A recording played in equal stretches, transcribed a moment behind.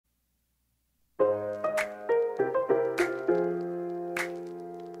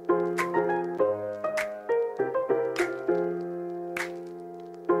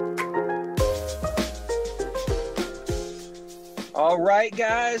right,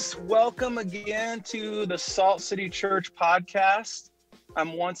 guys, welcome again to the Salt City Church podcast.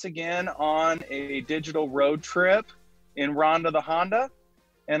 I'm once again on a digital road trip in Rhonda the Honda,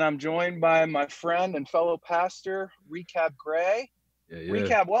 and I'm joined by my friend and fellow pastor, Recab Gray. Yeah.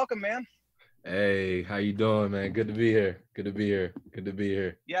 Recab, welcome, man. Hey, how you doing, man? Good to be here.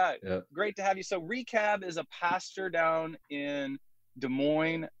 Yeah, great to have you. So Recab is a pastor down in Des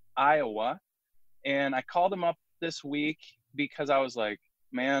Moines, Iowa, and I called him up this week because I was like,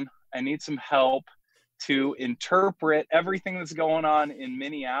 man, I need some help to interpret everything that's going on in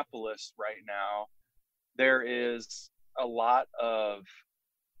Minneapolis right now. There is a lot of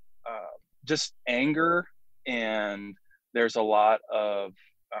just anger, and there's a lot of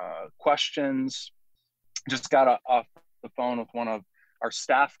questions. Just got off the phone with one of our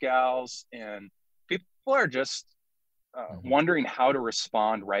staff gals, and people are just wondering how to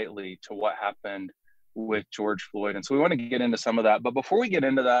respond rightly to what happened with George Floyd. And so we want to get into some of that. But before we get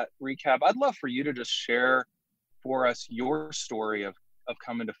into that, Recab, I'd love for you to just share for us your story of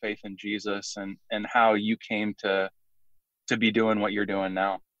coming to faith in Jesus and how you came to be doing what you're doing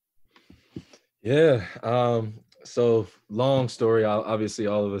now. Yeah. So long story. Obviously,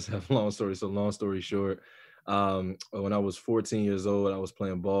 all of us have long stories. So long story short, when I was 14 years old, I was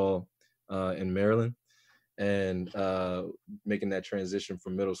playing ball in Maryland and making that transition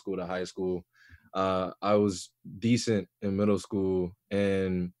from middle school to high school. I was decent in middle school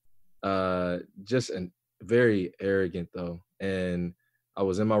and just very arrogant though. And I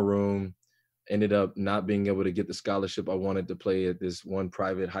was in my room, ended up not being able to get the scholarship I wanted to play at this one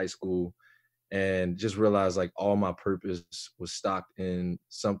private high school, and just realized like all my purpose was stocked in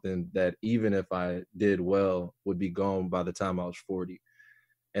something that even if I did well would be gone by the time I was 40.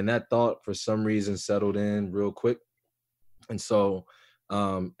 And that thought for some reason settled in real quick. And so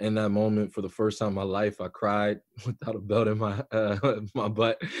in that moment, for the first time in my life, I cried without a belt in my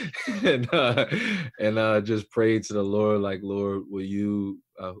butt, and just prayed to the Lord, like, Lord, will you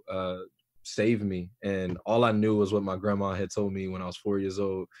save me? And all I knew was what my grandma had told me when I was 4 years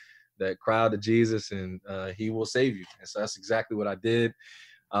old, that cry out to Jesus and he will save you. And so that's exactly what I did.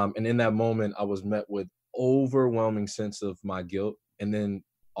 And in that moment, I was met with overwhelming sense of my guilt, and then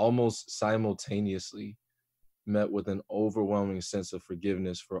almost simultaneously met with an overwhelming sense of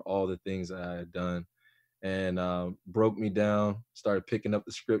forgiveness for all the things that I had done, and broke me down, started picking up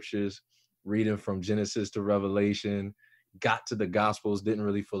the scriptures, reading from Genesis to Revelation, got to the Gospels, didn't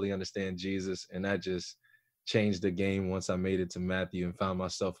really fully understand Jesus. And that just changed the game once I made it to Matthew and found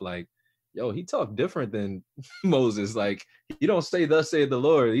myself like, yo, he talked different than Moses. Like, he don't say, thus saith the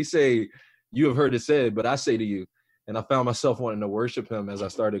Lord. He say, you have heard it said, but I say to you. And I found myself wanting to worship him as I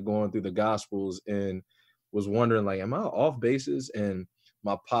started going through the Gospels, and was wondering, like, am I off bases? And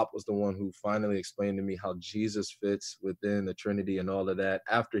my pop was the one who finally explained to me how Jesus fits within the Trinity and all of that,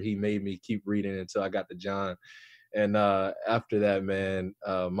 after he made me keep reading until I got to John. And after that, man,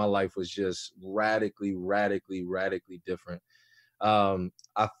 my life was just radically different.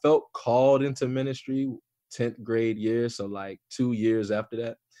 I felt called into ministry 10th grade year, so like 2 years after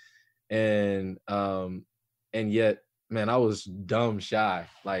that. And yet, man, I was dumb shy,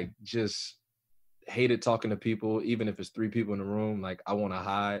 like just hated talking to people, even if it's 3 people in the room. Like, I want to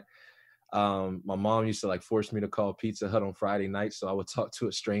hide. My mom used to like force me to call Pizza Hut on Friday night so I would talk to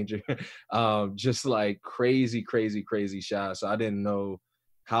a stranger. Just like crazy shy. So I didn't know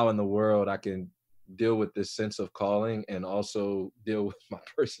how in the world I can deal with this sense of calling and also deal with my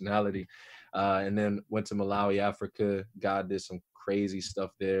personality. And then went to Malawi, Africa. God did some crazy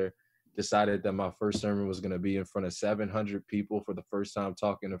stuff there. Decided that my first sermon was going to be in front of 700 people for the first time,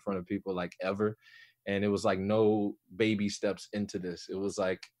 talking in front of people like ever. And it was like no baby steps into this. It was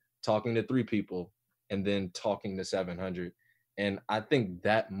like talking to 3 people and then talking to 700. And I think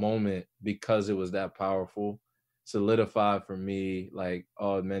that moment, because it was that powerful, solidified for me like,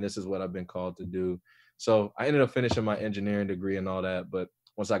 oh man, this is what I've been called to do. So I ended up finishing my engineering degree and all that. But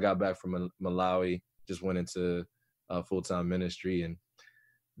once I got back from Malawi, just went into full-time ministry. And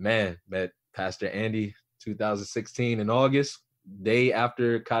man, met Pastor Andy 2016 in August, day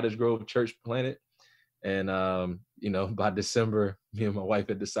after Cottage Grove Church planted. And, by December, me and my wife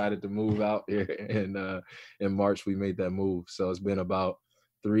had decided to move out here. And in March, we made that move. So it's been about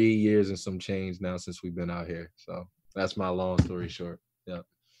 3 years and some change now since we've been out here. So that's my long story short. Yeah.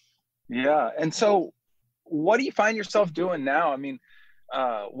 Yeah. And so what do you find yourself doing now? I mean,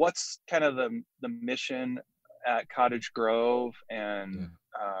 what's kind of the mission at Cottage Grove? And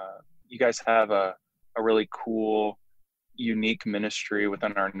you guys have a really cool, unique ministry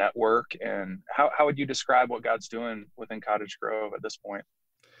within our network. And how would you describe what God's doing within Cottage Grove at this point?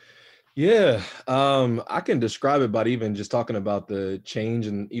 Yeah, I can describe it by even just talking about the change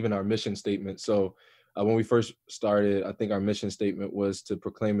and even our mission statement. So when we first started, I think our mission statement was to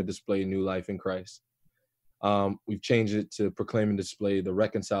proclaim and display new life in Christ. We've changed it to proclaim and display the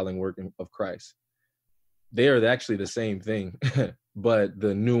reconciling work of Christ. They are actually the same thing, but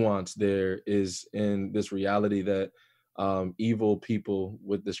the nuance there is in this reality that evil people,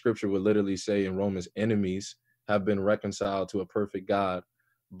 with the scripture would literally say in Romans, enemies have been reconciled to a perfect God,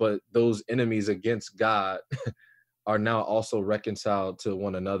 but those enemies against God are now also reconciled to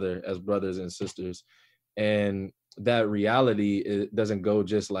one another as brothers and sisters. And that reality, it doesn't go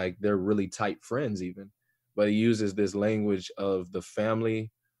just like they're really tight friends even, but he uses this language of the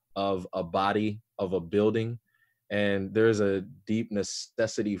family, of a body, of a building, and there's a deep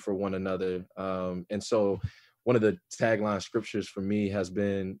necessity for one another. And so one of the tagline scriptures for me has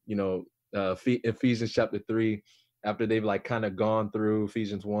been, Ephesians chapter 3, after they've like kind of gone through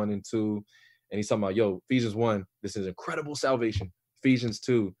Ephesians 1 and 2, and he's talking about, yo, Ephesians 1, this is incredible salvation. Ephesians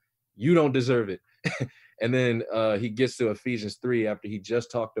 2, you don't deserve it. And then he gets to Ephesians 3 after he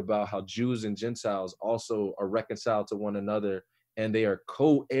just talked about how Jews and Gentiles also are reconciled to one another and they are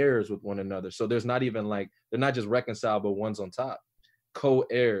co-heirs with one another. So there's not even like, they're not just reconciled, but one's on top.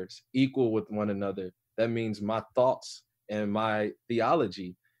 Co-heirs, equal with one another. That means my thoughts and my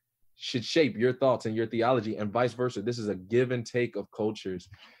theology should shape your thoughts and your theology, and vice versa. This is a give and take of cultures.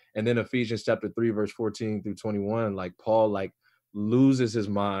 And then Ephesians chapter 3, verse 14 through 21, like Paul like loses his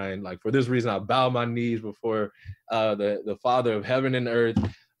mind. Like, for this reason, I bow my knees before the Father of heaven and earth,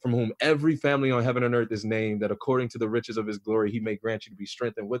 from whom every family on heaven and earth is named, that according to the riches of his glory, he may grant you to be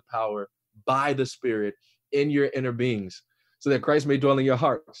strengthened with power by the Spirit in your inner beings, so that Christ may dwell in your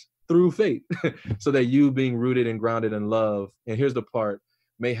hearts through faith, so that you, being rooted and grounded in love, and here's the part,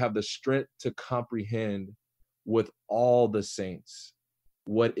 may have the strength to comprehend with all the saints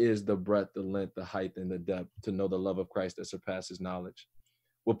what is the breadth, the length, the height, and the depth, to know the love of Christ that surpasses knowledge.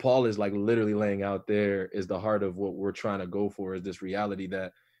 What Paul is like literally laying out there is the heart of what we're trying to go for, is this reality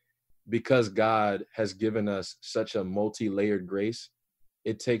that because God has given us such a multi-layered grace,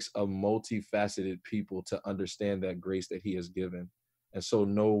 it takes a multifaceted people to understand that grace that he has given. And so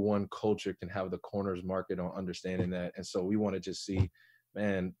no one culture can have the corners market on understanding that. And so we want to just see,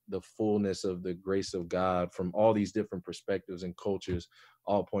 man, the fullness of the grace of God from all these different perspectives and cultures,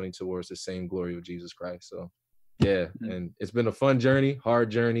 all pointing towards the same glory of Jesus Christ. So yeah, and it's been a fun journey, hard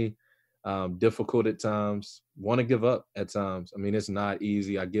journey, difficult at times, want to give up at times. I mean, it's not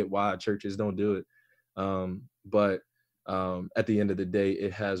easy. I get why churches don't do it. But at the end of the day,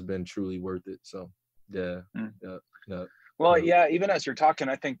 it has been truly worth it. So yeah. Well, yeah, even as you're talking,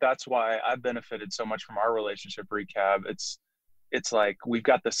 I think that's why I've benefited so much from our relationship, Recab. It's like we've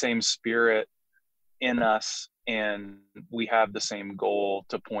got the same spirit in us, and we have the same goal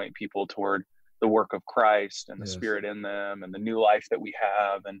to point people toward the work of Christ and the Spirit in them and the new life that we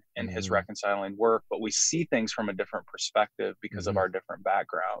have and his reconciling work. But we see things from a different perspective because of our different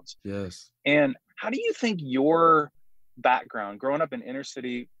backgrounds. Yes. And how do you think your background, growing up in inner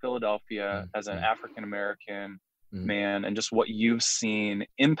city Philadelphia as an African-American man, and just what you've seen,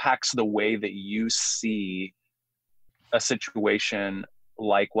 impacts the way that you see a situation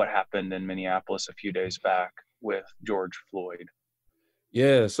like what happened in Minneapolis a few days back with George Floyd?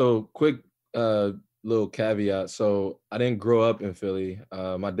 Yeah, so quick little caveat. So I didn't grow up in Philly.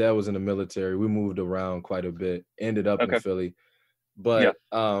 My dad was in the military. We moved around quite a bit, ended up in Philly. But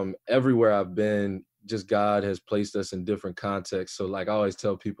everywhere I've been, just God has placed us in different contexts. So like I always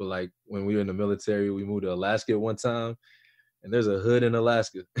tell people, like when we were in the military, we moved to Alaska one time, and there's a hood in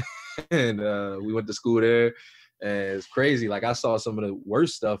Alaska. And we went to school there. And it's crazy. Like I saw some of the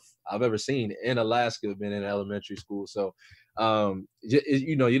worst stuff I've ever seen in Alaska, being in elementary school. So,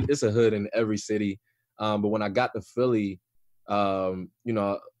 it's a hood in every city. But when I got to Philly,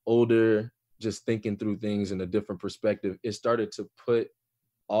 older, just thinking through things in a different perspective, it started to put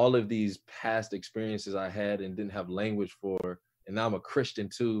all of these past experiences I had and didn't have language for, and now I'm a Christian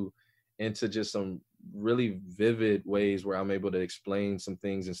too, into just some really vivid ways where I'm able to explain some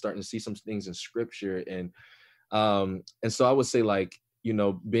things and starting to see some things in scripture. And so I would say, like,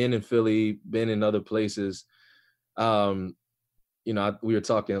 being in Philly, being in other places, we were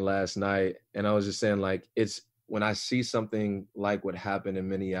talking last night, and I was just saying, like, it's when I see something like what happened in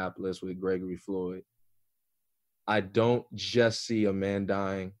Minneapolis with Gregory Floyd, I don't just see a man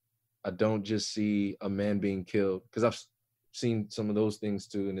dying. I don't just see a man being killed, because I've seen some of those things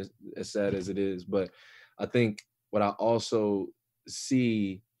too, and it's as sad as it is. But I think what I also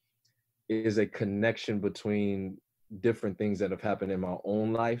see is a connection between different things that have happened in my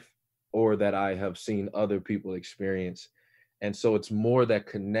own life or that I have seen other people experience. And so it's more that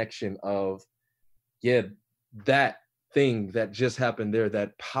connection of, yeah, that thing that just happened there,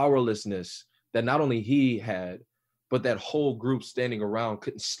 that powerlessness that not only he had, but that whole group standing around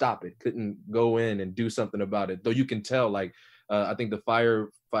couldn't stop it, couldn't go in and do something about it. Though you can tell, like, I think the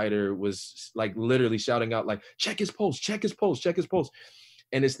firefighter was like literally shouting out, like, check his pulse, check his pulse, check his pulse.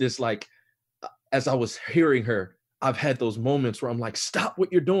 And it's this like, as I was hearing her, I've had those moments where I'm like, stop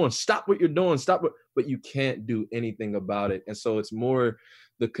what you're doing, stop what you're doing, but you can't do anything about it. And so it's more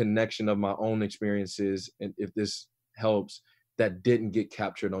the connection of my own experiences, and if this helps, that didn't get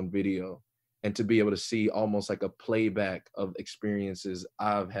captured on video, and to be able to see almost like a playback of experiences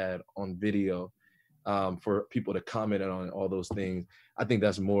I've had on video, for people to comment on all those things. I think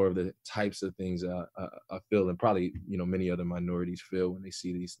that's more of the types of things I feel, and probably, you know, many other minorities feel when they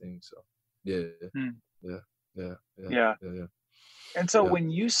see these things. So yeah. And so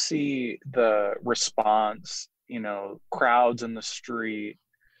when you see the response, you know, crowds in the street,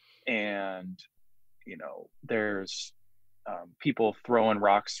 and, you know, there's people throwing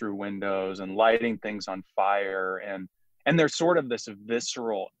rocks through windows and lighting things on fire, and there's sort of this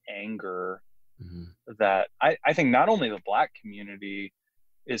visceral anger that I think not only the Black community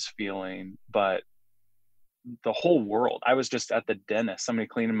is feeling, but the whole world. I was just at the dentist, somebody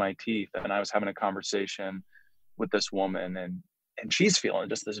cleaning my teeth, and I was having a conversation with this woman, and she's feeling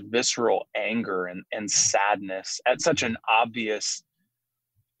just this visceral anger and sadness at such an obvious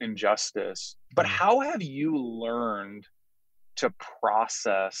injustice. But how have you learned to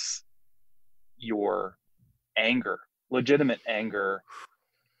process your anger, legitimate anger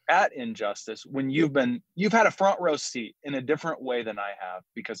at injustice, when you've had a front row seat in a different way than I have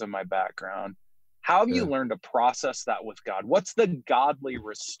because of my background? How have you learned to process that with God? What's the godly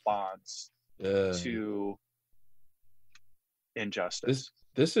response to injustice?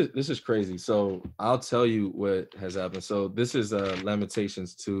 This is crazy. So I'll tell you what has happened. So this is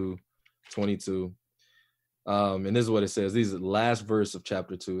Lamentations 2:22. And this is what it says. This is the last verse of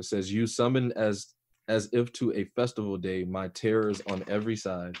chapter 2. It says, you summon as if to a festival day my terrors on every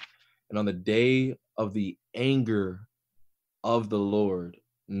side, and on the day of the anger of the Lord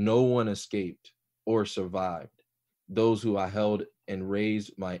no one escaped or survived. Those who I held and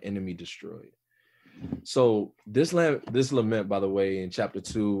raised my enemy destroyed. So this lament, by the way, in chapter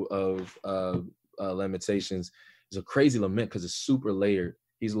 2 of Lamentations, is a crazy lament because it's super layered.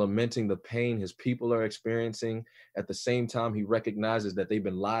 He's lamenting the pain his people are experiencing. At the same time, he recognizes that they've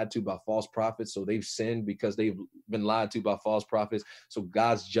been lied to by false prophets. So they've sinned because they've been lied to by false prophets. So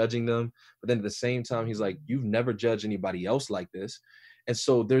God's judging them. But then at the same time, he's like, you've never judged anybody else like this. And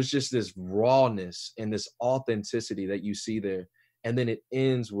so there's just this rawness and this authenticity that you see there. And then it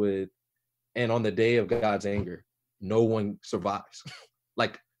ends with, and on the day of God's anger, no one survives.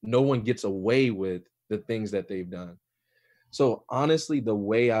 Like no one gets away with the things that they've done. So honestly, the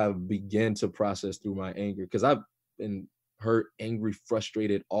way I begin to process through my anger, because I've been hurt, angry,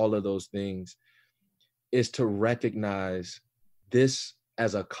 frustrated, all of those things, is to recognize this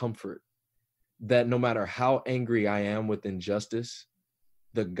as a comfort, that no matter how angry I am with injustice,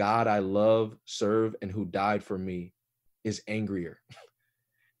 the God I love, serve, and who died for me is angrier.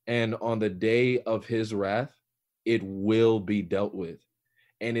 And on the day of his wrath, it will be dealt with.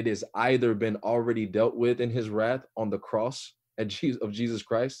 And it has either been already dealt with in his wrath on the cross of Jesus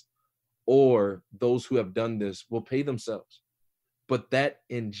Christ, or those who have done this will pay themselves. But that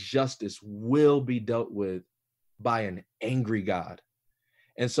injustice will be dealt with by an angry God.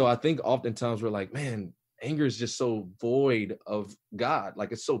 And so I think oftentimes we're like, man, anger is just so void of God.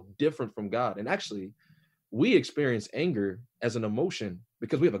 Like it's so different from God. And actually, we experience anger as an emotion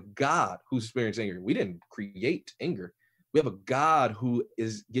because we have a God who's experienced anger. We didn't create anger. We have a God who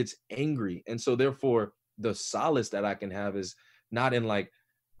gets angry. And so therefore, the solace that I can have is not in like,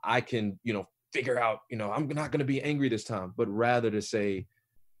 I can, figure out, I'm not going to be angry this time, but rather to say,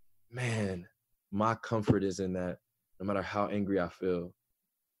 man, my comfort is in that no matter how angry I feel,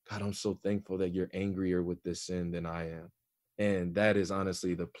 God, I'm so thankful that you're angrier with this sin than I am. And that is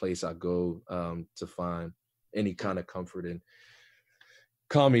honestly the place I go to find any kind of comfort in.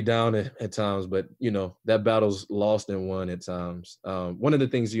 Calm me down at times, but that battle's lost and won at times. One of the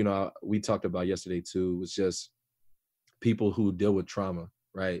things we talked about yesterday too was just people who deal with trauma,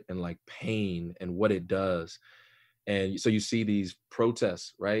 right, and like pain and what it does. And so you see these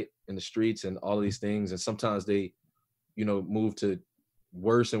protests, right, in the streets and all of these things, and sometimes they move to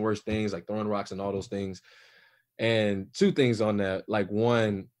worse and worse things like throwing rocks and all those things. And two things on that, like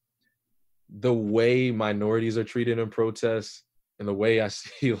one, the way minorities are treated in protests and the way I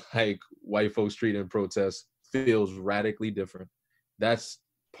see like white folks treated in protests feels radically different. That's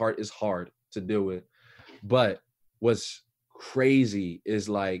part is hard to deal with. But what's crazy is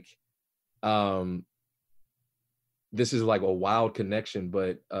like, this is like a wild connection,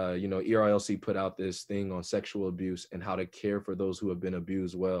 but you know, ERLC put out this thing on sexual abuse and how to care for those who have been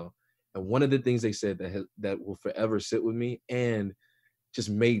abused well. And one of the things they said that will forever sit with me and just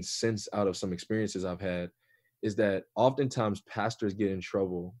made sense out of some experiences I've had is that oftentimes pastors get in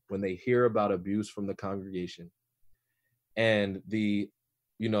trouble when they hear about abuse from the congregation, and the,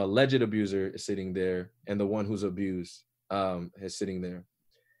 you know, alleged abuser is sitting there and the one who's abused is sitting there.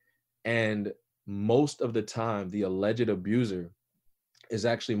 And most of the time, the alleged abuser is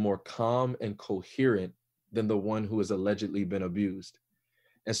actually more calm and coherent than the one who has allegedly been abused.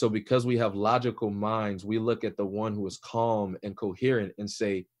 And so because we have logical minds, we look at the one who is calm and coherent and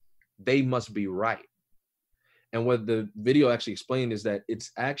say, they must be right. And what the video actually explained is that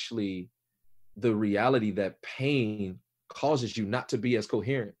it's actually the reality that pain causes you not to be as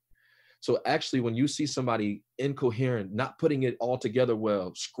coherent. So actually, when you see somebody incoherent, not putting it all together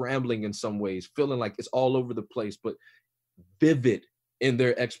well, scrambling in some ways, feeling like it's all over the place, but vivid in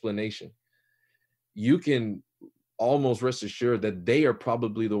their explanation, you can almost rest assured that they are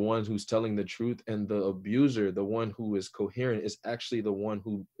probably the ones who's telling the truth, and the abuser, the one who is coherent, is actually the one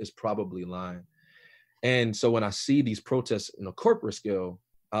who is probably lying. And so when I see these protests in a corporate scale,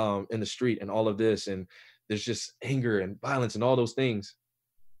 in the street and all of this, and there's just anger and violence and all those things,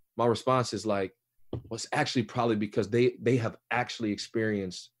 my response is like, well, it's actually probably because they have actually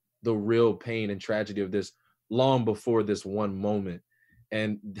experienced the real pain and tragedy of this long before this one moment,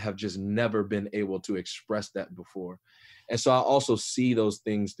 and have just never been able to express that before. And so I also see those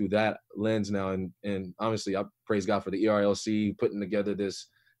things through that lens now. And honestly, I praise God for the ERLC putting together this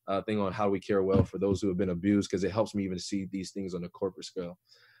thing on how we care well for those who have been abused, because it helps me even see these things on a corporate scale.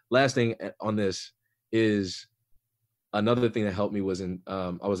 Last thing on this is, another thing that helped me was I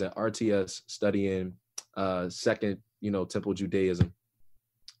was at RTS studying Second, Temple Judaism.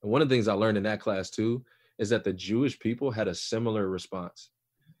 And one of the things I learned in that class too is that the Jewish people had a similar response.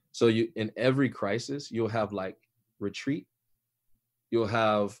 So in every crisis, you'll have like retreat. You'll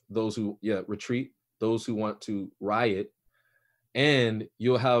have those who retreat, those who want to riot, and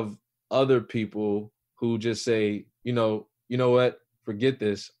you'll have other people who just say, you know what, forget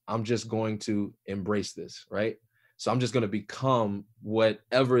this. I'm just going to embrace this, right? So I'm just going to become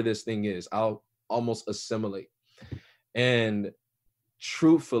whatever this thing is. I'll almost assimilate. And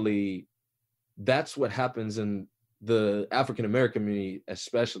truthfully, that's what happens in the African-American community,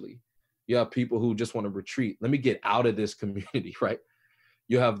 especially. You have people who just want to retreat. Let me get out of this community, right?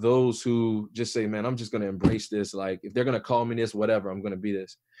 You have those who just say, man, I'm just going to embrace this. Like, if they're going to call me this, whatever, I'm going to be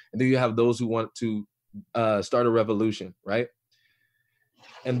this. And then you have those who want to start a revolution, right?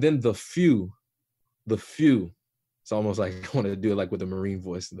 And then the few, it's almost like I want to do it like with a Marine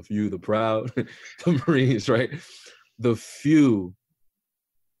voice, the few, the proud, the Marines, right? The few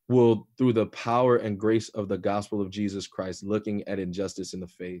will, through the power and grace of the gospel of Jesus Christ, looking at injustice in the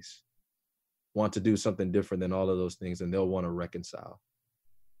face, want to do something different than all of those things, and they'll want to reconcile.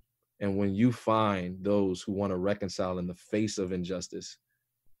 And when you find those who want to reconcile in the face of injustice,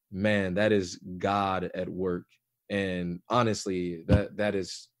 man, that is God at work. And honestly, that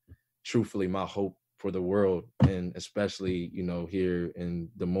is truthfully my hope for the world, and especially, here in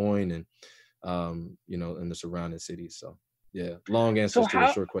Des Moines and, in the surrounding cities. So yeah, long answers to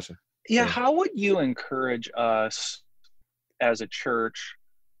a short question. Yeah. How would you encourage us as a church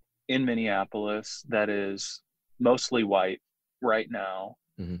in Minneapolis that is mostly white right now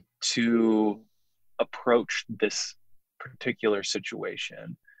to approach this particular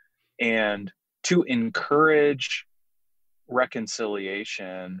situation and to encourage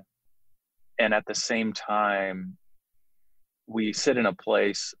reconciliation, and at the same time we sit in a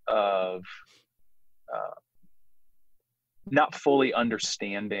place of not fully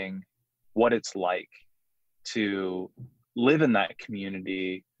understanding what it's like to live in that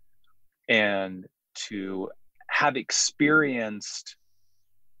community and to have experienced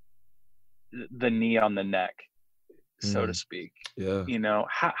the knee on the neck, so to speak. Yeah.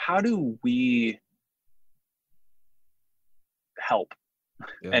 How do we help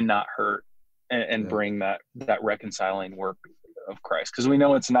and not hurt and bring that reconciling work of Christ? Because we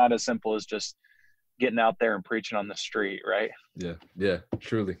know it's not as simple as just getting out there and preaching on the street, right? Yeah,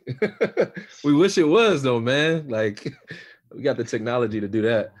 truly. We wish it was though, man. Like, we got the technology to do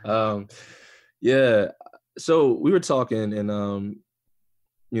that. So we were talking, and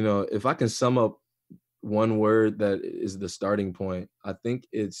if I can sum up one word that is the starting point, I think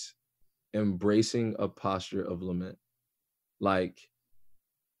it's embracing a posture of lament. Like,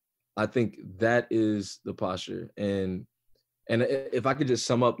 I think that is the posture. And And if I could just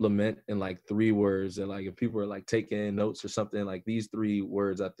sum up lament in like 3 words, and like if people are like taking notes or something, like these 3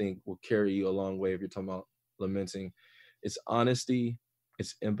 words I think will carry you a long way if you're talking about lamenting. It's honesty,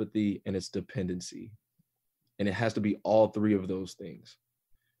 it's empathy, and it's dependency. And it has to be all 3 of those things.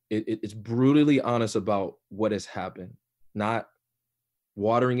 It's brutally honest about what has happened, not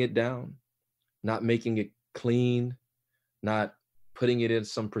watering it down, not making it clean, not putting it in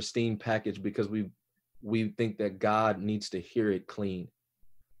some pristine package because we think that God needs to hear it clean.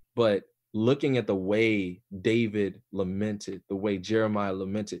 But looking at the way David lamented, the way Jeremiah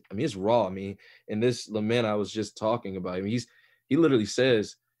lamented, I mean, it's raw. I mean, in this lament I was just talking about, I mean, he literally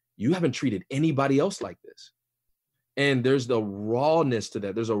says, you haven't treated anybody else like this. And there's the rawness to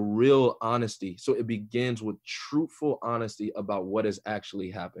that. There's a real honesty. So it begins with truthful honesty about what has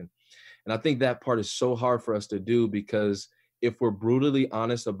actually happened. And I think that part is so hard for us to do, because if we're brutally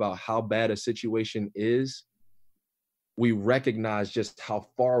honest about how bad a situation is, we recognize just how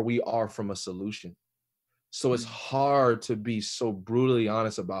far we are from a solution. So it's hard to be so brutally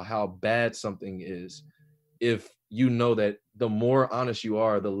honest about how bad something is if you know that the more honest you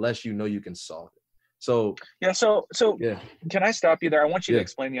are, the less you know you can solve it. So yeah. So yeah. Can I stop you there? I want you to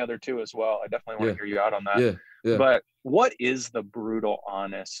explain the other 2 as well. I definitely want to hear you out on that. Yeah. But what is the brutal,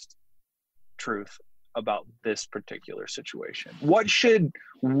 honest truth about this particular situation? What should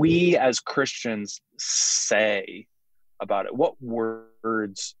we as Christians say about it? What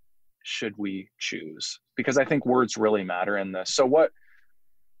words should we choose? Because I think words really matter in this. So what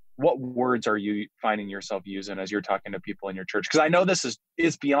words are you finding yourself using as you're talking to people in your church? Because I know this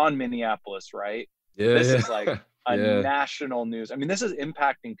is beyond Minneapolis, right? Yeah, this is like a national news. I mean, this is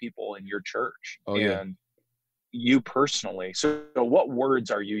impacting people in your church and you personally. So what words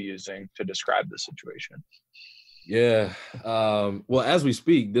are you using to describe the situation? Yeah. Well, as we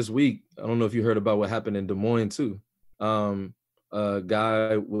speak this week, I don't know if you heard about what happened in Des Moines too. A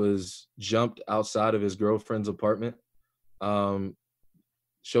guy was jumped outside of his girlfriend's apartment,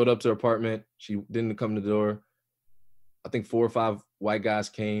 showed up to her apartment. She didn't come to the door. I think 4 or 5 white guys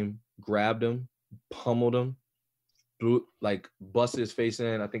came, grabbed him, pummeled him, busted his face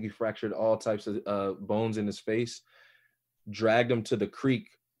in. I think he fractured all types of bones in his face, dragged him to the creek,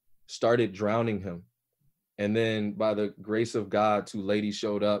 started drowning him. And then by the grace of God, 2 ladies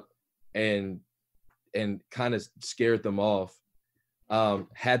showed up and kind of scared them off.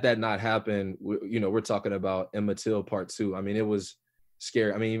 Had that not happened, we're talking about Emmett Till Part 2. I mean, it was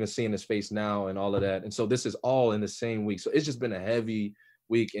scary. I mean, even seeing his face now and all of that. And so this is all in the same week. So it's just been a heavy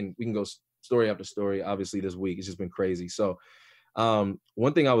week, and we can go story after story. Obviously this week, it's just been crazy. So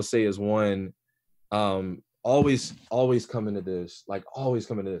one thing I would say is always come into this.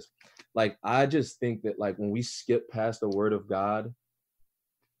 Like, I just think that like when we skip past the word of God,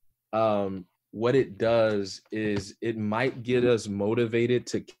 what it does is it might get us motivated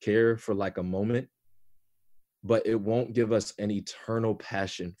to care for like a moment, but it won't give us an eternal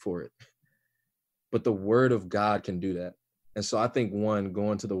passion for it. But the word of God can do that. And so I think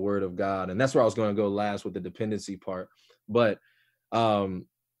going to the word of God, and that's where I was going to go last with the dependency part. But the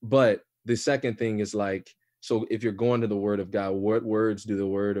second thing is like, so if you're going to the word of God, what words do the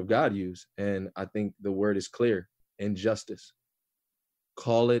word of God use? And I think the word is clear: injustice.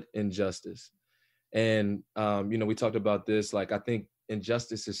 Call it injustice. And, we talked about this, like, I think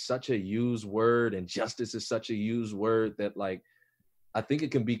injustice is such a used word, and justice is such a used word that like, I think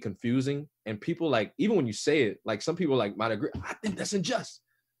it can be confusing. And people like, even when you say it, like some people like might agree, I think that's unjust.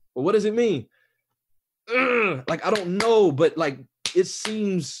 But what does it mean? Like, I don't know, but like, it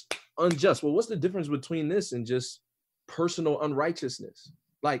seems unjust. Well, what's the difference between this and just personal unrighteousness?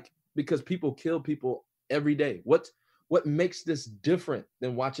 Like, because people kill people every day. What makes this different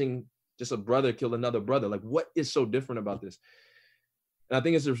than watching just a brother kill another brother? Like, what is so different about this? And I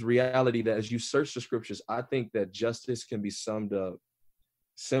think it's this reality that as you search the scriptures, I think that justice can be summed up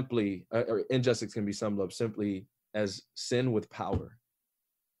simply, or injustice can be summed up simply as sin with power.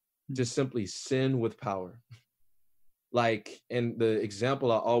 Just simply sin with power. Like, and the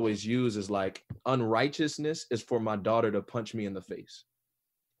example I always use is like, unrighteousness is for my daughter to punch me in the face.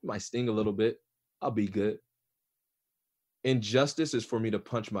 It might sting a little bit. I'll be good. Injustice is for me to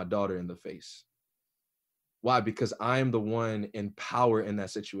punch my daughter in the face. Why? Because I am the one in power in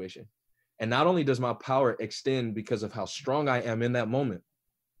that situation. And not only does my power extend because of how strong I am in that moment,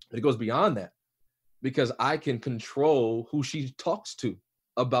 but it goes beyond that, because I can control who she talks to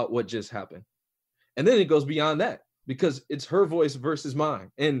about what just happened. And then it goes beyond that, because it's her voice versus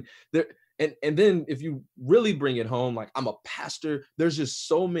mine. And then if you really bring it home, like, I'm a pastor, there's just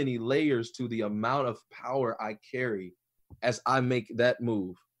so many layers to the amount of power I carry as I make that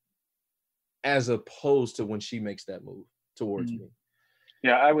move, as opposed to when she makes that move towards me.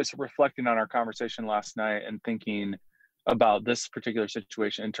 Yeah, I was reflecting on our conversation last night and thinking about this particular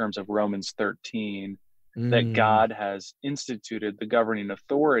situation in terms of Romans 13, that God has instituted the governing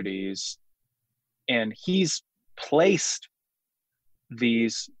authorities, and he's placed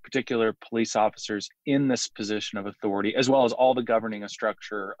these particular police officers in this position of authority, as well as all the governing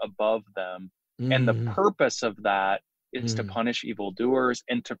structure above them. And the purpose of that is to punish evildoers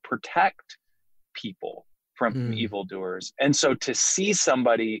and to protect people from evildoers. And so to see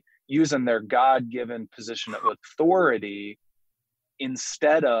somebody using their God-given position of authority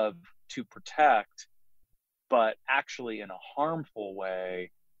instead of to protect, but actually in a harmful way,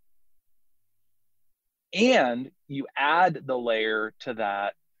 and you add the layer to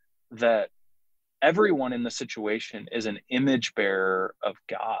that, that everyone in the situation is an image bearer of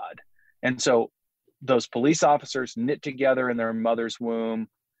God. And so those police officers knit together in their mother's womb,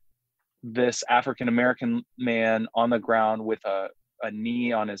 this African-American man on the ground with a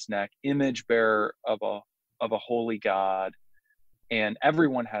knee on his neck, image bearer of a holy God. And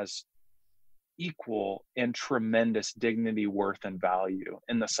everyone has equal and tremendous dignity, worth, and value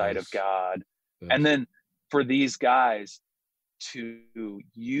in the sight of God. And then for these guys to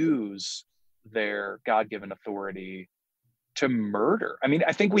use their God-given authority to murder. I mean,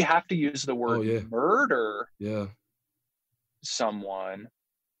 I think we have to use the word murder. Someone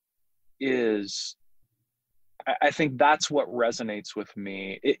is, I think that's what resonates with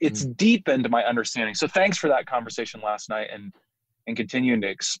me. It's deepened my understanding. So thanks for that conversation last night and continuing to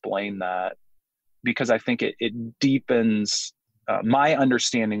explain that, because I think it deepens my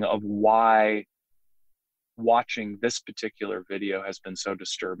understanding of why watching this particular video has been so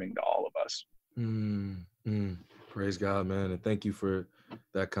disturbing to all of us. Praise God, man. And thank you for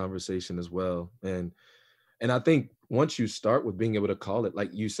that conversation as well. And I think once you start with being able to call it,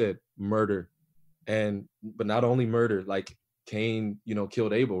 like you said, murder, but not only murder, like Cain,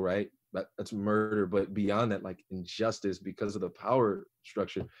 killed Abel, right? That's murder. But beyond that, like injustice because of the power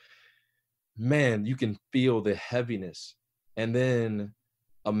structure, man, you can feel the heaviness. And then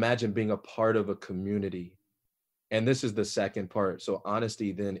imagine being a part of a community. And this is the second part. So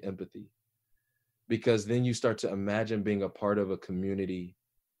honesty, then empathy. Because then you start to imagine being a part of a community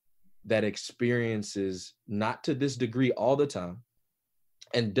that experiences, not to this degree all the time,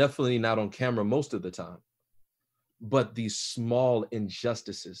 and definitely not on camera most of the time, but these small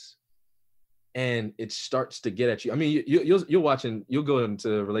injustices. And it starts to get at you. I mean, you're watching, you'll go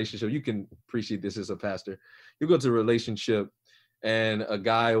into a relationship. You can appreciate this as a pastor. You go to a relationship and a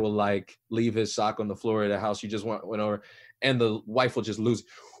guy will like leave his sock on the floor at a house you just went over, and the wife will just lose.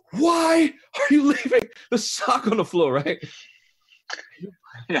 Why are you leaving the sock on the floor, right?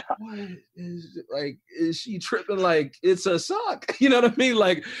 Yeah. What is she tripping? Like, it's a sock. You know what I mean?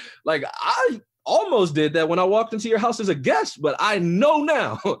 Like I almost did that when I walked into your house as a guest, but I know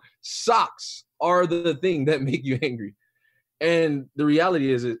now socks are the thing that make you angry. And the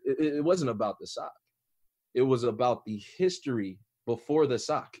reality is it wasn't about the sock. It was about the history before the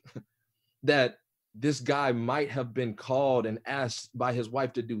sock that this guy might have been called and asked by his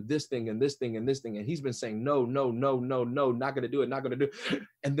wife to do this thing and this thing and this thing. And he's been saying, no, not going to do it, not going to do it.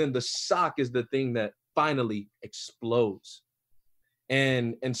 And then the sock is the thing that finally explodes.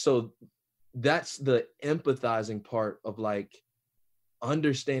 And so that's the empathizing part of like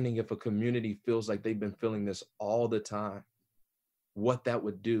understanding if a community feels like they've been feeling this all the time, what that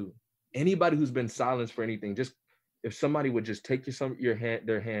would do. Anybody who's been silenced for anything, just if somebody would just take their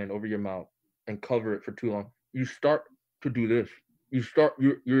hand over your mouth and cover it for too long, you start to do this. You start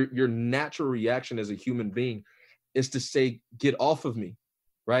your natural reaction as a human being is to say, get off of me,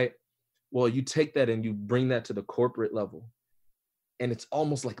 right? Well, you take that and you bring that to the corporate level. And it's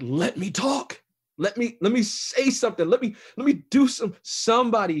almost like, let me talk. Let me say something. Let me do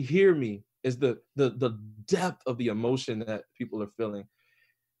somebody hear me, is the depth of the emotion that people are feeling.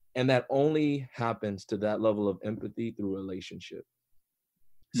 And that only happens to that level of empathy through relationship.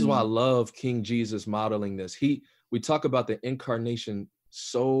 This is why I love King Jesus modeling this. We talk about the incarnation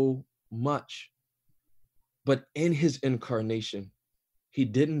so much, but in his incarnation, he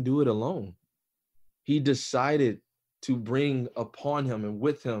didn't do it alone. He decided to bring upon him and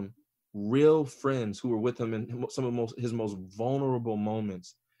with him real friends who were with him in some of his most vulnerable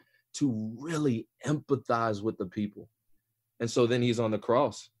moments to really empathize with the people. And so then he's on the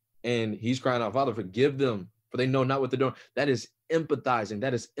cross and he's crying out, Father, forgive them, for they know not what they're doing. That is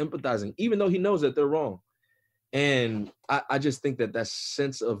empathizing, even though he knows that they're wrong. And I just think that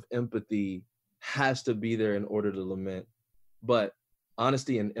sense of empathy has to be there in order to lament. But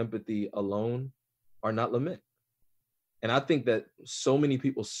honesty and empathy alone are not lament. And I think that so many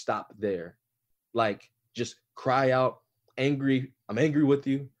people stop there, like just cry out angry with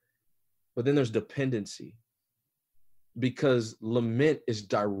you. But then there's dependency, because lament is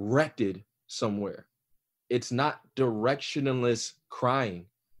directed somewhere. It's not directionless crying.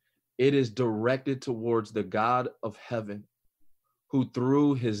 It is directed towards the God of heaven, who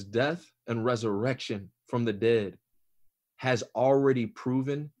through his death and resurrection from the dead has already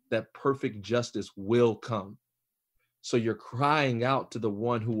proven that perfect justice will come. So you're crying out to the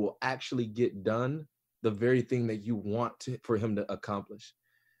one who will actually get done the very thing that you want for him to accomplish.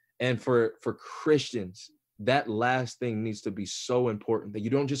 And for Christians, that last thing needs to be so important, that you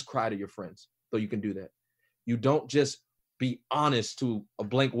don't just cry to your friends, though you can do that. You don't just be honest to a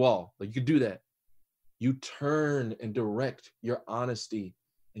blank wall, like you can do that. You turn and direct your honesty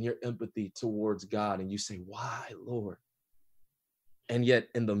and your empathy towards God, and you say, why, Lord? And yet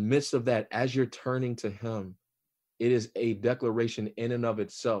in the midst of that, as you're turning to him, it is a declaration in and of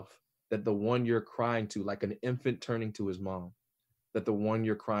itself that the one you're crying to, like an infant turning to his mom, that the one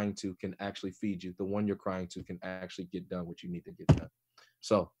you're crying to can actually feed you. The one you're crying to can actually get done what you need to get done.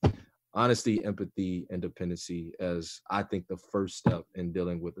 So honesty, empathy, and dependency as, I think, the first step in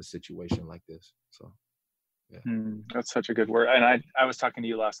dealing with a situation like this. So, yeah. That's such a good word. And I was talking to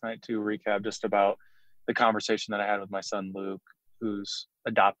you last night too, Recap, just about the conversation that I had with my son, Luke, who's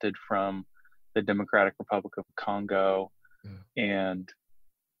adopted from the Democratic Republic of Congo. And,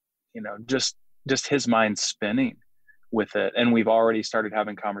 you know, just his mind spinning with it. And we've already started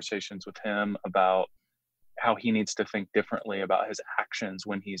having conversations with him about how he needs to think differently about his actions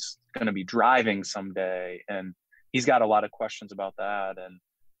when he's going to be driving someday. And he's got a lot of questions about that. And,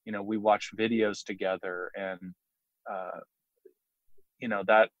 you know, we watch videos together, and, you know,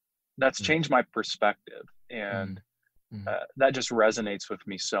 that's changed my perspective. And that just resonates with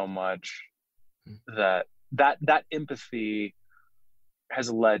me so much, that empathy has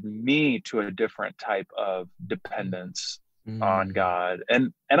led me to a different type of dependence on God.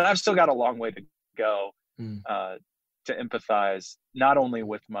 And I've still got a long way to go to empathize, not only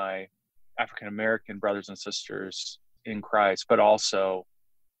with my African-American brothers and sisters in Christ, but also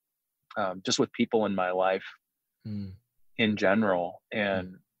just with people in my life in general.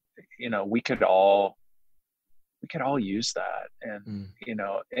 And, you know, we could all use that. And, you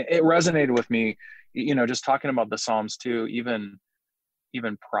know, it resonated with me, you know, just talking about the Psalms too, even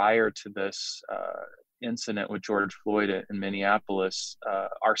prior to this incident with George Floyd in Minneapolis,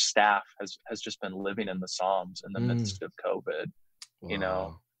 our staff has just been living in the Psalms in the midst of COVID. Wow. You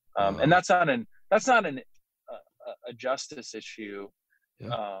know, and that's not a justice issue,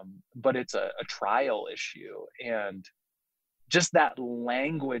 but it's a trial issue. And just that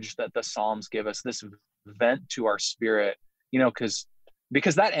language that the Psalms give us, this vent to our spirit, you know,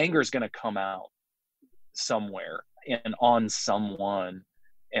 because that anger is going to come out somewhere and on someone.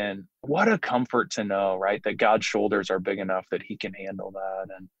 And what a comfort to know, right, that God's shoulders are big enough that he can handle that.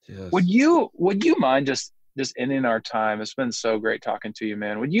 And would you mind just ending our time? It's been so great talking to you,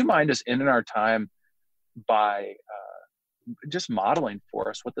 man. Would you mind just ending our time by just modeling for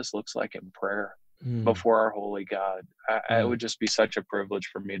us what this looks like in prayer before our holy God? It would just be such a privilege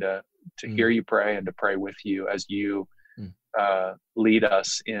for me to hear you pray and to pray with you as you lead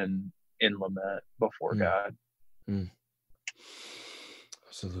us in lament before God.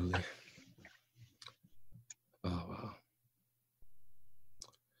 Absolutely. Oh, wow.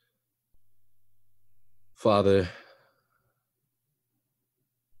 Father,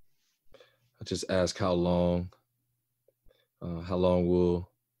 I just ask how long will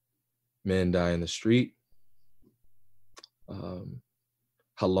men die in the street?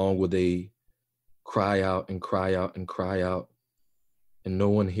 How long will they cry out and cry out and cry out and no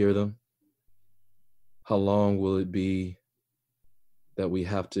one hear them? How long will it be that we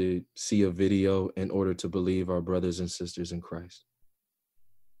have to see a video in order to believe our brothers and sisters in Christ?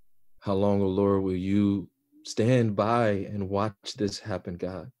 How long, oh Lord, will you stand by and watch this happen,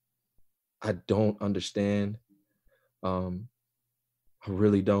 God? I don't understand. I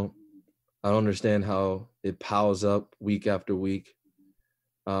really don't. I don't understand how it piles up week after week.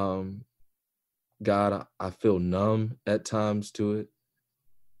 God, I feel numb at times to it.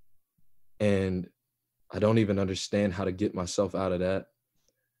 And I don't even understand how to get myself out of that.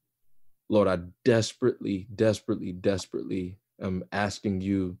 Lord, I desperately, desperately, desperately am asking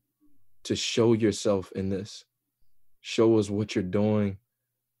you to show yourself in this. Show us what you're doing,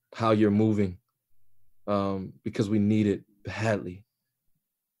 how you're moving, because we need it badly.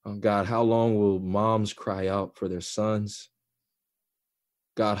 God, how long will moms cry out for their sons?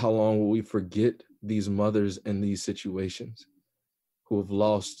 God, how long will we forget these mothers in these situations who have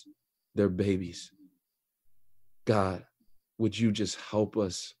lost their babies? God, would you just help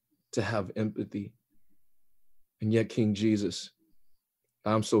us to have empathy And yet, King Jesus,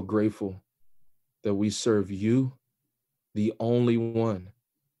 I'm so grateful that we serve you, the only one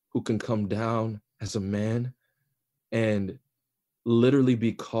who can come down as a man and literally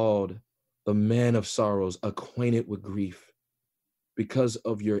be called the man of sorrows, acquainted with grief, because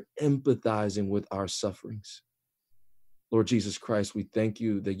of your empathizing with our sufferings. Lord Jesus Christ, we thank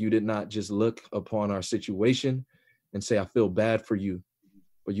you that you did not just look upon our situation and say, I feel bad for you,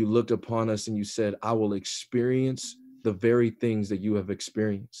 but you looked upon us and you said, I will experience the very things that you have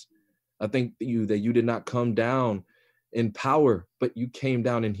experienced. I thank you that you did not come down in power, but you came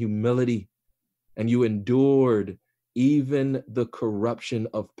down in humility and you endured even the corruption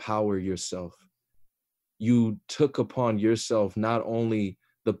of power yourself. You took upon yourself not only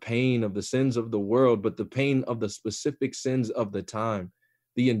the pain of the sins of the world, but the pain of the specific sins of the time,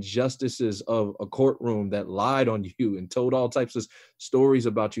 the injustices of a courtroom that lied on you and told all types of stories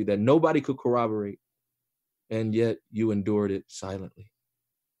about you that nobody could corroborate. And yet you endured it silently.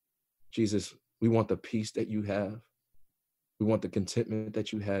 Jesus, we want the peace that you have. We want the contentment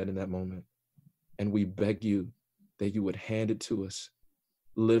that you had in that moment. And we beg you that you would hand it to us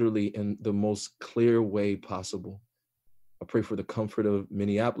literally in the most clear way possible. I pray for the comfort of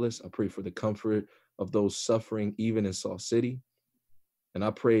Minneapolis. I pray for the comfort of those suffering even in Salt City. And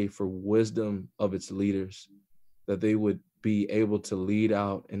I pray for wisdom of its leaders, that they would be able to lead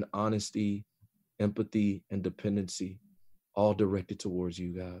out in honesty, empathy, and dependency, all directed towards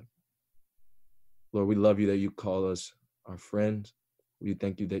you, God. Lord, we love you that you call us our friends. We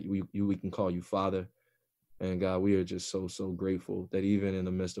thank you that we can call you Father. And God, we are just so, so grateful that even in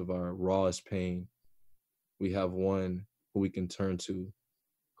the midst of our rawest pain, we have one who we can turn to,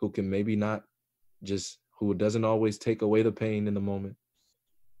 who can maybe not just, who doesn't always take away the pain in the moment,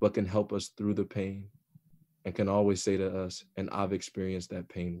 but can help us through the pain and can always say to us, and I've experienced that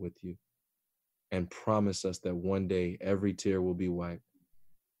pain with you, and promise us that one day every tear will be wiped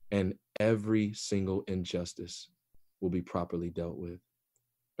and every single injustice will be properly dealt with.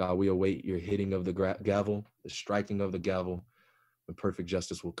 God, we await your hitting of the gavel, the striking of the gavel, when perfect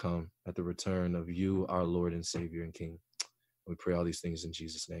justice will come at the return of you, our Lord and Savior and King. We pray all these things in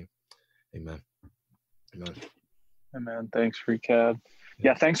Jesus' name. Amen. Amen. Amen. Thanks, Recab.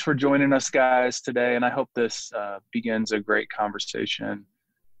 Yeah, thanks for joining us, guys, today. And I hope this begins a great conversation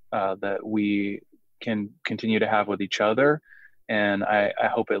that we can continue to have with each other. And I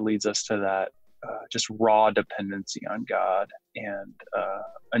hope it leads us to that just raw dependency on God and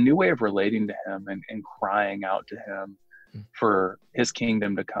a new way of relating to him and crying out to him for his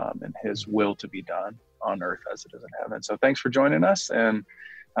kingdom to come and his will to be done on earth as it is in heaven. So thanks for joining us, and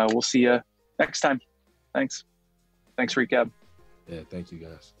we'll see you next time. Thanks, Recab. Yeah, thank you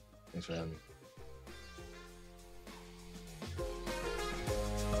guys. Thanks for having me.